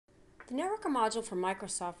The Networker module for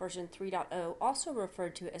Microsoft version 3.0, also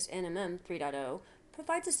referred to as NMM 3.0,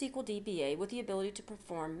 provides a SQL DBA with the ability to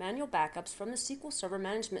perform manual backups from the SQL Server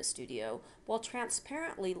Management Studio while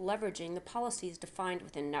transparently leveraging the policies defined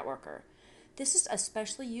within NetWorker. This is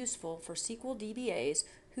especially useful for SQL DBAs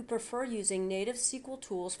who prefer using native SQL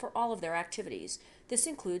tools for all of their activities. This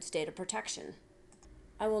includes data protection.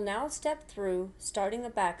 I will now step through starting a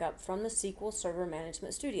backup from the SQL Server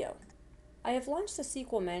Management Studio. I have launched the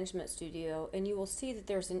SQL Management Studio, and you will see that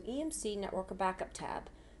there's an EMC NetWorker Backup tab.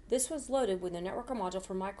 This was loaded when the Networker module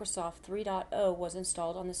for Microsoft 3.0 was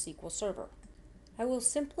installed on the SQL Server. I will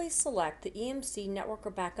simply select the EMC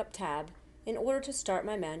NetWorker Backup tab in order to start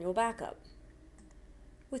my manual backup.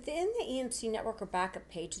 Within the EMC NetWorker Backup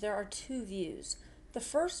page, there are two views. The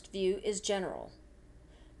first view is General.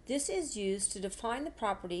 This is used to define the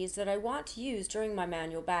properties that I want to use during my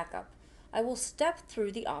manual backup. I will step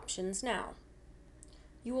through the options now.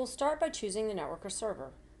 You will start by choosing the Networker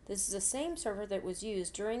server. This is the same server that was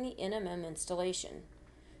used during the NMM installation.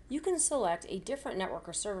 You can select a different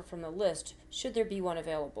Networker server from the list should there be one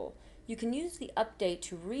available. You can use the update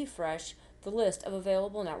to refresh the list of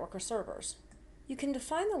available Networker servers. You can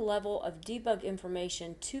define the level of debug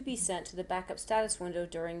information to be sent to the backup status window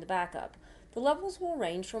during the backup. The levels will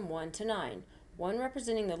range from 1 to 9, 1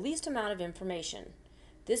 representing the least amount of information.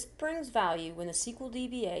 This brings value when the SQL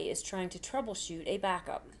DBA is trying to troubleshoot a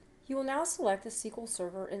backup. You will now select the SQL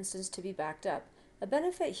Server instance to be backed up. A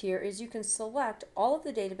benefit here is you can select all of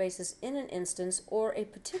the databases in an instance or a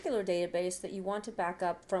particular database that you want to back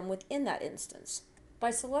up from within that instance.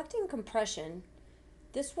 By selecting compression,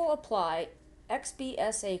 this will apply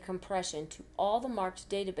XBSA compression to all the marked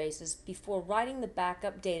databases before writing the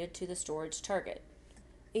backup data to the storage target.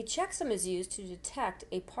 A checksum is used to detect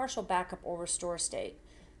a partial backup or restore state.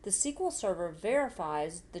 The SQL Server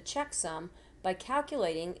verifies the checksum by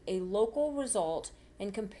calculating a local result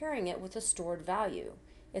and comparing it with a stored value.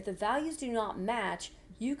 If the values do not match,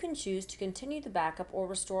 you can choose to continue the backup or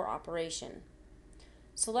restore operation.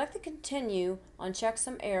 Select the Continue on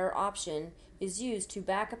Checksum Error option is used to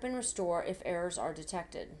backup and restore if errors are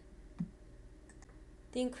detected.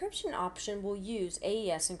 The encryption option will use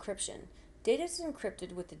AES encryption. Data is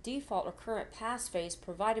encrypted with the default or current passphase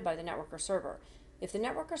provided by the Networker server. If the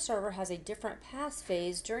Networker server has a different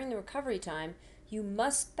passphase during the recovery time, you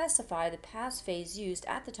must specify the passphase used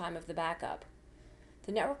at the time of the backup.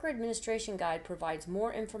 The Networker Administration Guide provides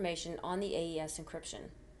more information on the AES encryption.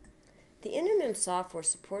 The NMM software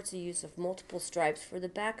supports the use of multiple stripes for the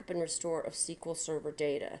backup and restore of SQL Server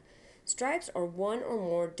data. Stripes are one or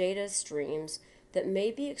more data streams that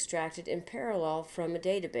may be extracted in parallel from a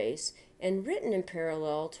database and written in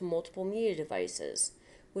parallel to multiple media devices.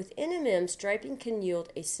 With NMM, striping can yield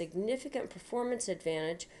a significant performance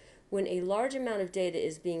advantage when a large amount of data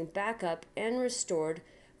is being backed up and restored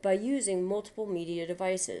by using multiple media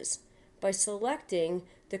devices. By selecting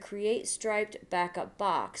the Create Striped Backup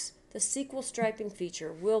box, the SQL striping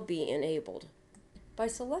feature will be enabled. By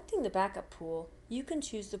selecting the backup pool, you can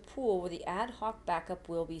choose the pool where the ad hoc backup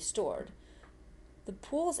will be stored. The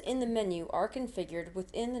pools in the menu are configured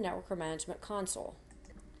within the Networker Management Console.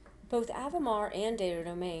 Both Avamar and Data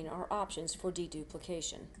Domain are options for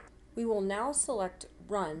deduplication. We will now select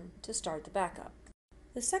Run to start the backup.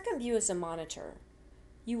 The second view is a monitor.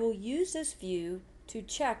 You will use this view to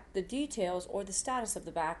check the details or the status of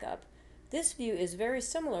the backup. This view is very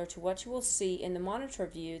similar to what you will see in the monitor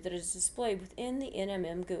view that is displayed within the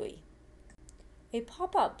NMM GUI. A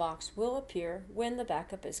pop-up box will appear when the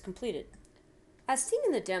backup is completed. As seen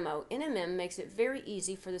in the demo, NMM makes it very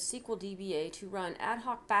easy for the SQL DBA to run ad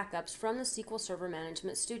hoc backups from the SQL Server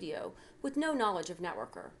Management Studio with no knowledge of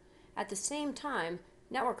NetWorker. At the same time,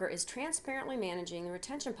 NetWorker is transparently managing the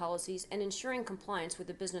retention policies and ensuring compliance with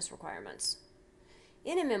the business requirements.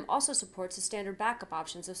 NMM also supports the standard backup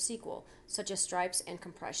options of SQL, such as stripes and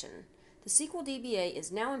compression. The SQL DBA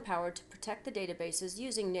is now empowered to protect the databases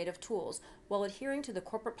using native tools while adhering to the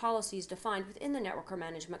corporate policies defined within the Networker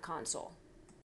Management Console.